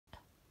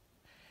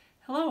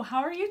Hello, how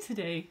are you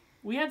today?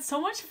 We had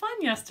so much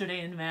fun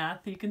yesterday in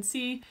math. You can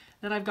see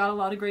that I've got a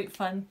lot of great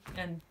fun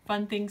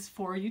things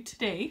for you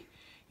today.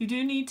 You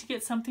do need to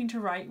get something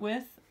to write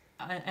with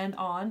and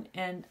on,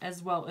 and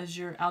as well as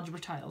your algebra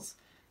tiles.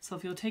 So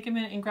if you'll take a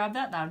minute and grab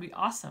that, that would be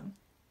awesome.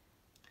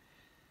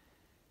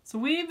 So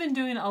we've been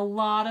doing a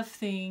lot of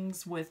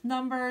things with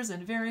numbers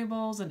and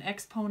variables and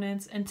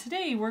exponents, and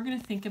today we're going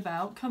to think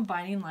about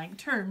combining like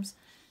terms.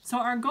 So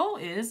our goal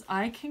is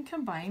I can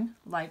combine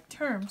like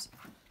terms.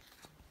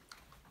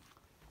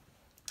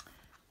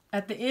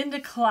 At the end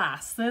of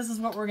class, this is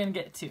what we're going to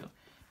get to.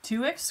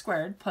 2x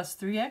squared plus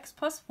 3x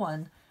plus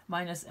 1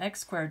 minus x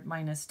squared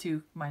minus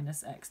 2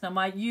 minus x.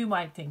 Now you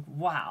might think,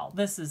 wow,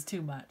 this is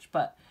too much,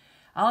 but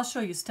I'll show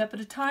you step at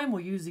a time.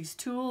 We'll use these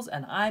tools,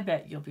 and I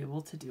bet you'll be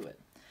able to do it.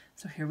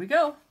 So here we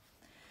go.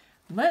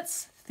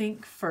 Let's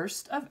think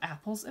first of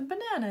apples and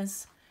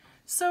bananas.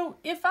 So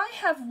if I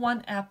have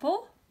 1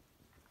 apple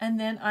and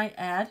then I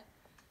add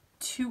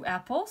 2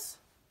 apples,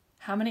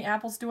 how many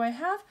apples do I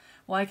have?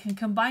 Well, I can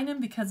combine them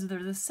because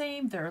they're the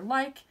same, they're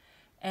alike,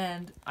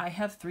 and I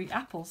have 3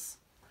 apples.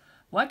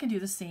 Well, I can do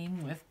the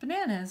same with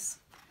bananas.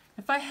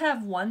 If I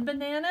have 1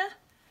 banana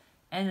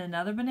and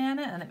another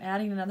banana, and I'm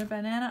adding another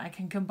banana, I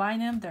can combine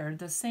them, they're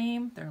the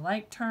same, they're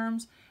like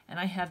terms, and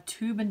I have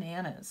 2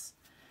 bananas.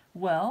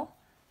 Well,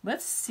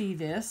 let's see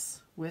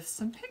this with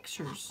some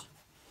pictures.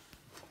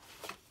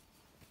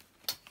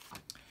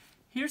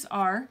 Here's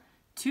our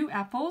 2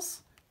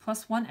 apples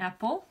plus 1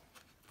 apple.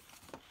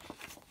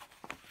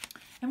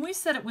 And we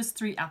said it was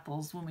 3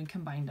 apples when we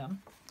combined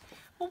them.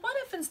 Well, what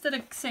if instead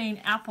of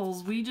saying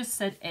apples, we just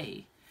said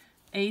A?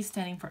 A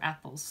standing for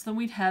apples. So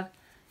we'd have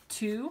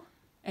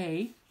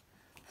 2A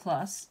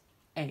plus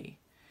A.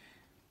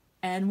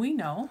 And we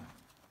know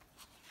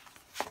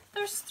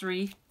there's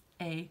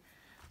 3A.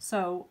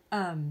 So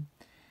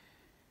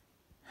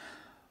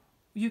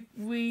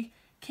we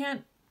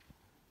can't,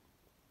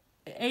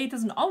 A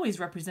doesn't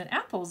always represent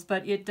apples,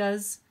 but it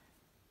does.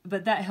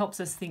 But that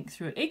helps us think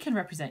through it. It can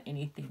represent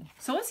anything.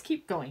 So let's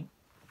keep going.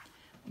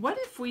 What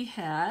if we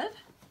had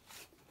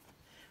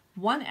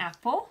 1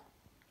 apple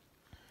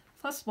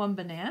plus 1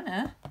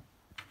 banana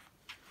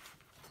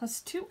plus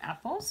 2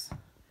 apples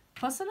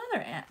plus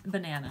another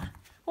banana?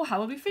 Well, how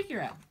would we figure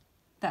out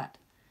that?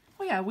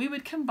 Well, yeah, we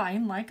would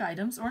combine like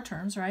items or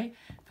terms, right?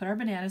 Put our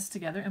bananas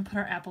together and put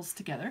our apples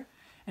together.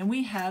 And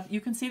we have, you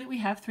can see that we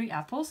have 3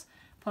 apples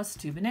plus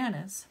 2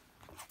 bananas.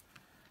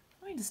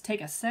 Let me just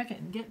take a second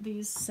and get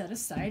these set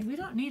aside. We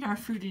don't need our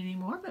fruit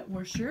anymore, but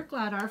we're sure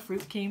glad our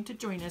fruit came to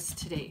join us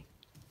today.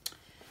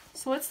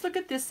 So let's look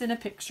at this in a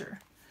picture.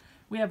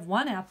 We have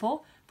 1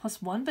 apple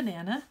plus 1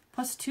 banana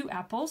plus 2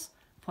 apples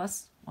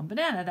plus 1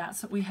 banana.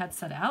 That's what we had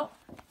set out.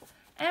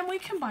 And we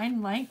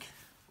combined like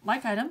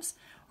items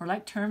or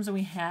like terms, and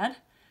we had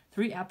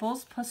 3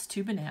 apples plus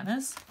 2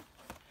 bananas.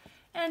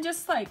 And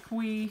just like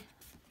we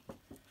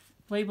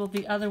labeled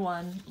the other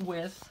one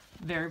with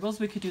variables,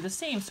 we could do the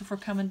same. So if we're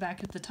coming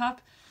back at the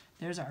top,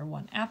 there's our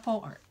 1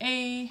 apple, our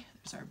A,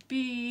 there's our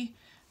B,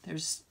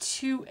 there's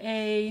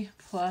 2A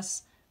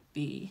plus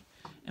B.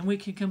 And we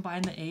can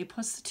combine the A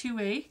plus the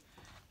 2A,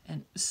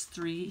 and it's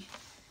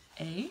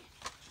 3A,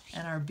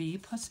 and our B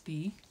plus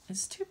B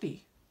is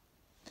 2B.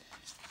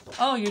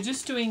 Oh, you're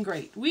just doing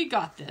great. We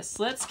got this.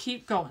 Let's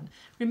keep going.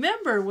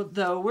 Remember,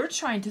 though, we're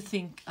trying to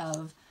think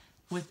of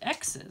with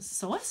x's,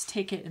 so let's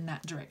take it in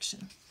that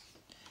direction.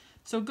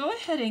 So go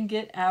ahead and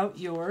get out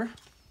your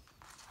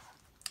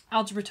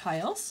algebra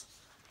tiles.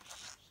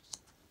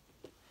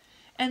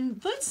 And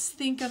let's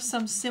think of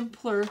some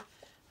simpler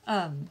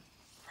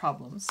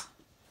problems.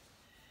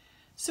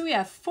 So we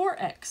have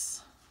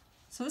 4x.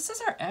 So this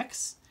is our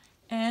x,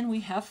 and we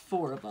have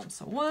 4 of them.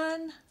 So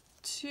 1,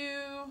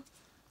 2,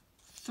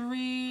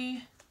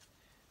 3,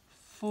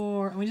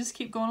 4, and we just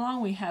keep going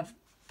along. We have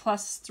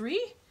plus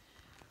 3.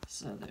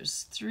 So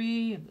there's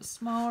 3 of the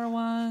smaller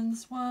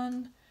ones.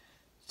 1,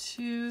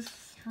 2,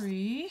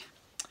 3,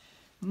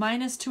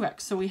 minus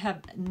 2x. So we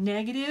have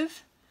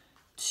negative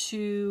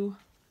 2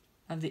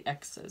 of the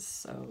x's.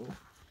 So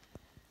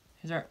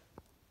here's our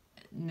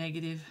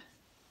negative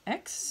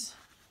x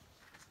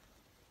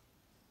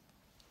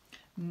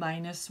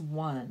minus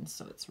 1.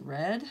 So it's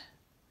red.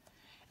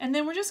 And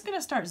then we're just going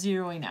to start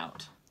zeroing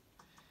out.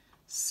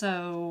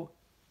 So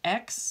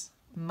x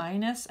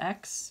minus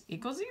x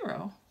equals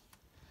 0.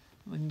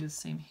 We can do the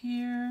same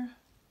here.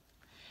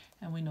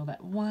 And we know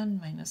that 1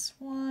 minus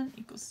 1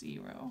 equals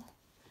 0.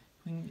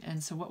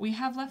 And so what we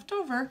have left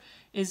over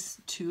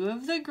is 2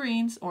 of the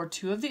greens, or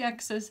 2 of the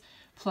x's,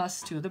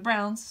 plus 2 of the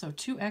browns, so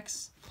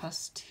 2x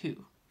plus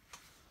 2.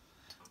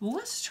 Well,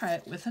 let's try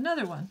it with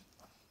another one.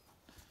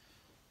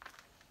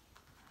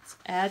 Let's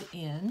add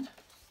in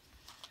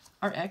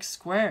our x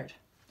squared.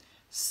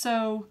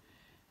 So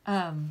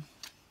our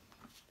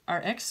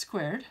x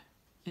squared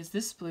is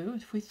this blue.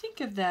 If we think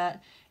of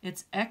that,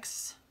 it's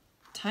x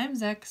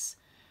times x,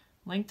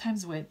 length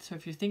times width. So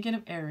if you're thinking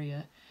of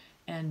area,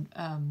 and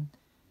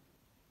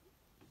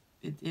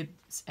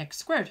it's x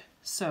squared.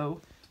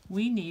 So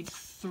we need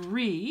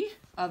 3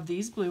 of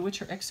these blue,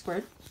 which are x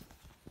squared.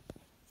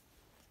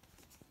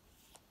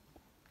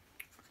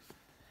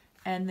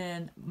 And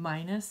then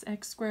minus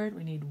x squared,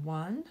 we need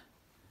 1.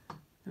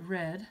 The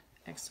red,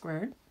 x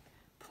squared,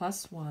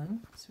 plus 1,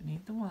 so we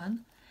need the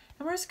 1.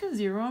 And we're just going to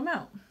zero them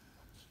out.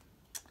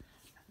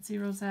 That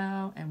zeroes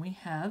out, and we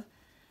have,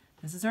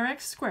 this is our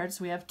x squared,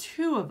 so we have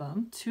 2 of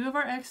them, 2 of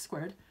our x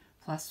squared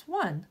plus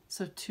 1,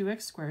 so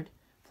 2x squared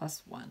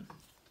plus 1.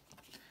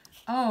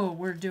 Oh,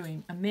 we're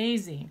doing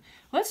amazing.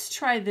 Let's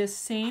try this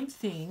same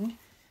thing,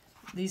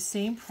 these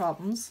same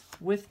problems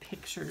with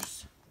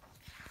pictures.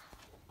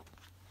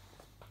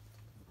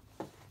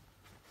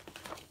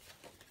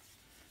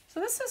 So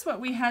this is what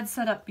we had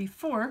set up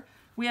before.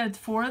 We had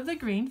 4 of the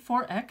green,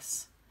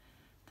 4x,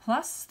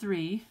 plus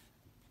 3,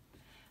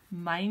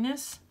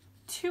 minus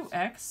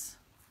 2x,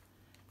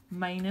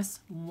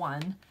 minus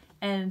 1.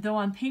 And though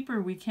on paper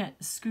we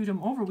can't scoot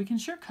them over, we can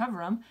sure cover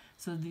them.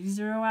 So these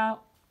zero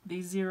out,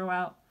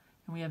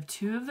 and we have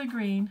 2 of the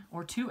green,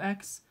 or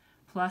 2x,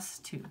 plus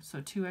 2.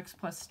 So 2x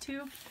plus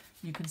 2,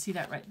 you can see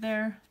that right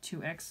there,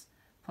 2x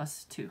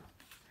plus 2.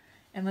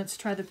 And let's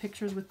try the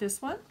pictures with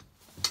this one.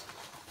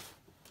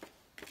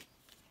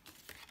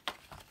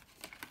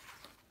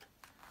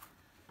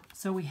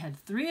 So we had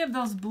 3 of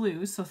those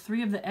blues, so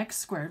 3 of the x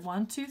squared,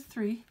 1, 2,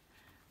 3,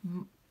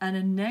 and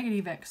a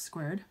negative x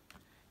squared,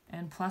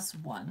 and plus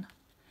 1.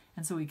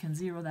 And so we can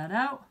zero that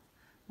out.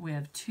 We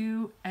have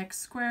 2x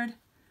squared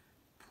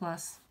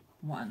plus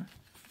 1.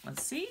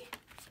 Let's see.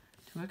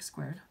 2x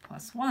squared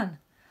plus 1.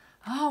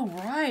 All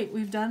right,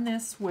 we've done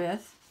this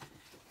with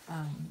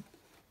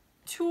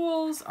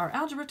tools, our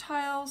algebra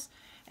tiles,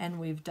 and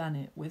we've done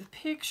it with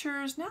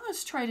pictures. Now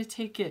let's try to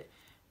take it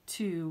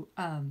to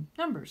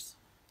numbers.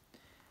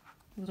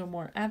 A little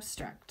more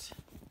abstract.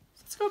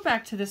 Let's go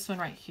back to this one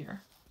right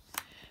here.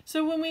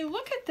 So when we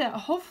look at that,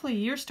 hopefully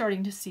you're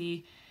starting to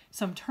see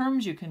some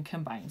terms you can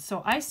combine.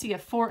 So I see a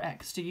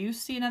 4x. Do you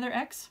see another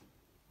x?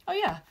 Oh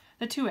yeah,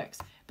 the 2x,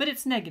 but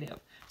it's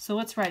negative. So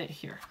let's write it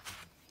here.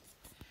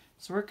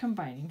 So we're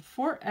combining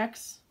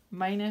 4x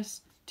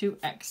minus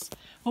 2x.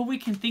 Well, we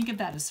can think of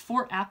that as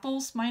 4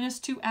 apples minus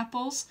 2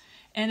 apples.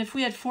 And if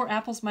we had 4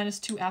 apples minus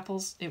 2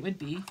 apples, it would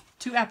be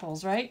 2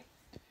 apples, right?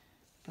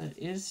 But it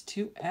is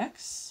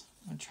 2x.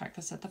 I'm going to track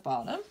this at the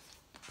bottom.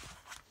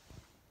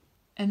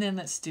 And then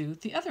let's do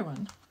the other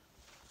one.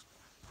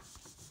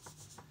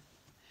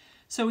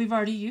 So we've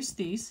already used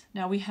these.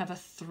 Now we have a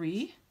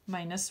 3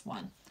 minus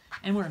 1.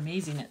 And we're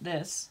amazing at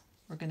this.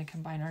 We're going to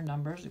combine our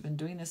numbers. We've been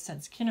doing this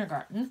since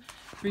kindergarten.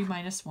 3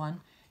 minus 1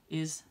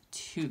 is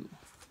 2.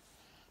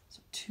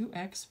 So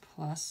 2x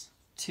plus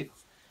 2.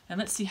 And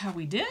let's see how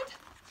we did.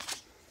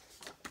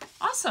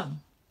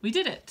 Awesome. We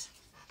did it.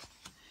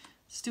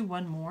 Let's do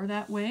one more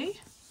that way.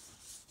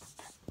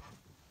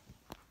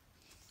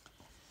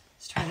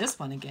 Let's try this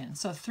one again.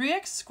 So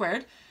 3x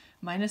squared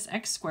minus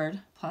x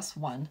squared plus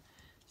 1.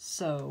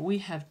 So we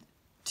have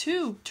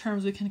 2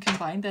 terms we can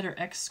combine that are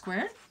x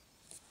squared.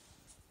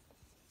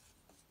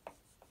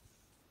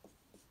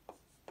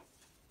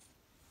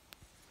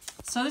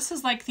 So this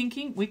is like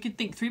thinking, we could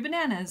think 3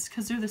 bananas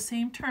because they're the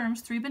same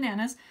terms, 3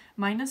 bananas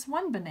minus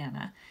 1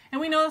 banana. And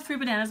we know 3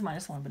 bananas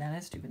minus 1 banana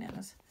is 2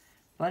 bananas,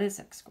 but it's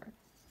x squared.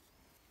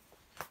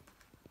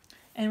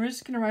 And we're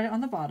just going to write it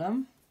on the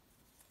bottom.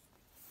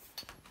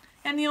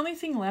 And the only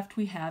thing left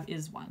we have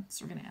is 1.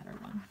 So we're going to add our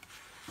 1.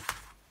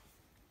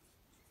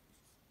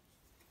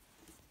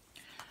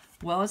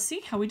 Well, let's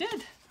see how we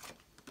did.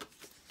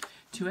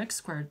 2x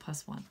squared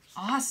plus 1.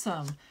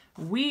 Awesome.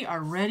 We are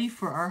ready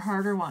for our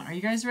harder one. Are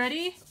you guys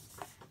ready?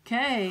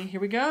 Okay, here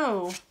we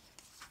go.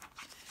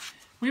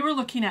 We were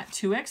looking at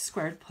 2x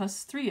squared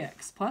plus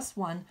 3x plus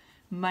 1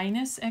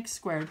 minus x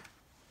squared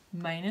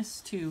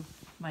minus 2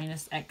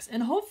 minus x.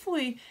 And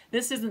hopefully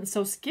this isn't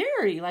so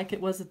scary like it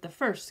was at the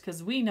first,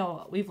 because we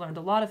know we've learned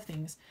a lot of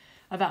things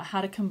about how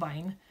to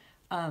combine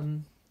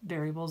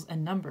variables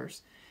and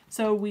numbers.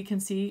 So we can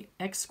see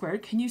x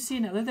squared. Can you see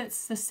another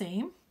that's the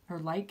same or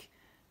like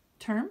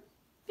term?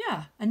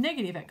 Yeah, a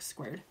negative x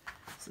squared.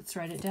 So let's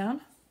write it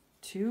down.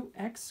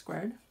 2x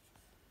squared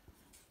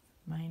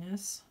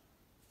minus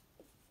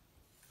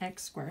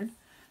x squared.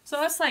 So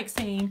that's like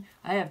saying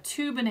I have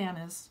 2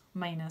 bananas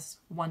minus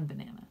 1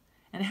 banana.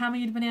 And how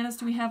many bananas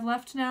do we have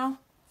left now?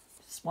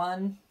 Just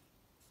 1.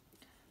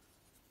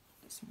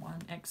 Just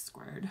 1x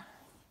squared.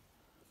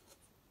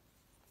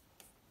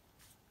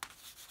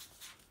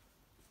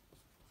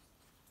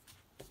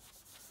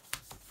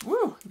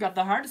 Woo, we got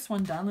the hardest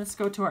one done. Let's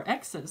go to our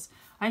x's.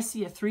 I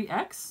see a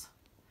 3x.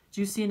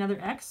 Do you see another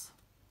x?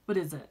 What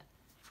is it?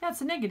 Yeah,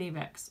 it's a negative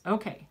x.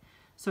 Okay,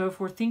 so if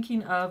we're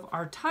thinking of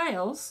our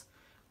tiles,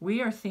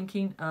 we are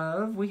thinking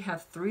of, we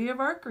have 3 of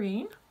our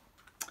green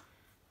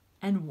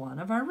and 1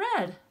 of our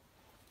red.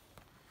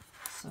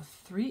 So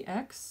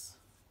 3x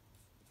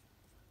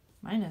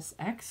minus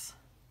x.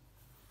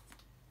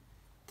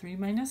 3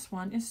 minus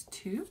 1 is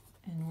 2,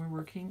 and we're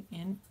working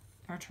in,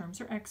 our terms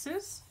are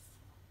x's.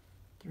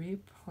 3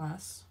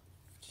 plus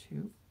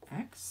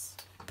 2x.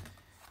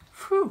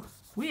 Whew,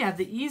 we have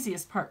the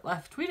easiest part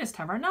left. We just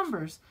have our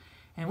numbers.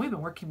 And we've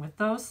been working with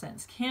those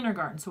since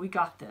kindergarten, so we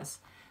got this.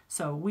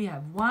 So we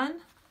have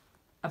 1,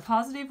 a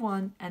positive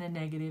 1, and a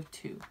negative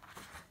 2.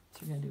 So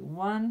we're going to do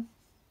 1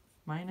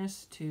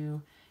 minus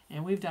 2.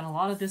 And we've done a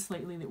lot of this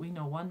lately that we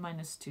know 1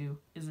 minus 2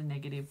 is a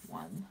negative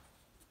 1.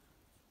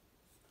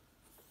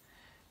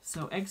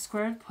 So x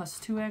squared plus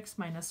 2x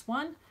minus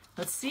 1.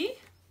 Let's see.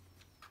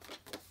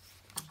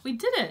 We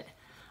did it.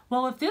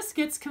 Well, if this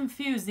gets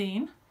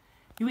confusing,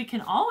 we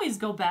can always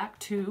go back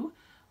to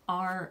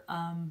our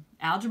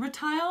algebra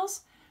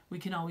tiles. We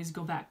can always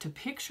go back to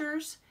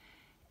pictures.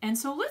 And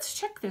so let's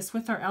check this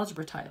with our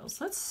algebra tiles.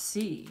 Let's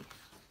see.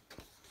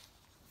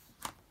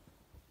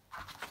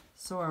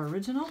 So our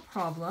original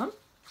problem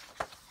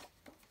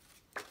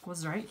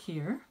was right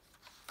here.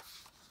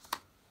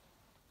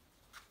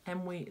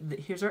 And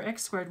here's our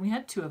x squared. We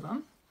had 2 of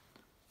them.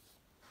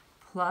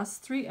 Plus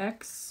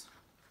 3x.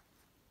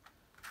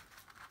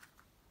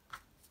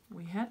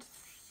 We had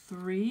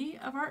 3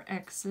 of our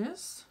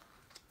x's.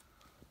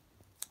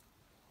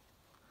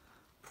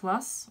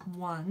 Plus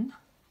 1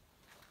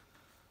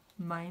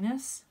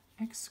 minus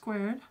x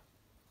squared,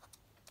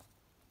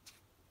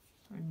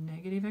 or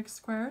negative x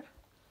squared,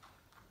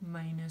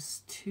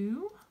 minus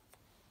 2,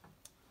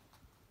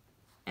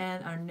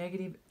 and our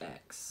negative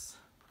x.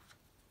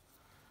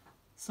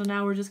 So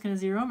now we're just going to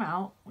zero them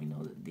out. We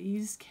know that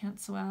these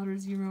cancel out or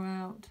zero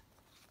out.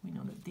 We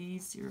know that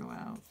these zero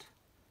out.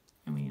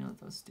 And we know that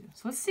those do.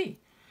 So let's see.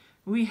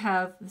 We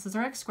have, this is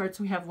our x squared,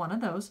 so we have one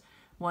of those.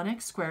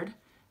 1x squared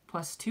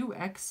plus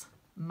 2x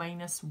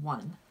minus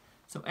 1.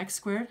 So x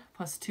squared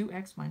plus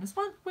 2x minus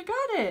 1. We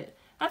got it.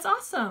 That's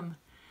awesome.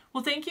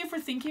 Well, thank you for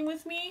thinking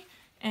with me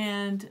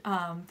and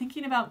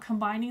thinking about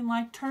combining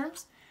like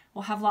terms.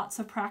 We'll have lots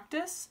of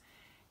practice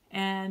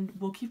and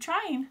we'll keep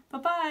trying.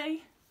 Bye-bye.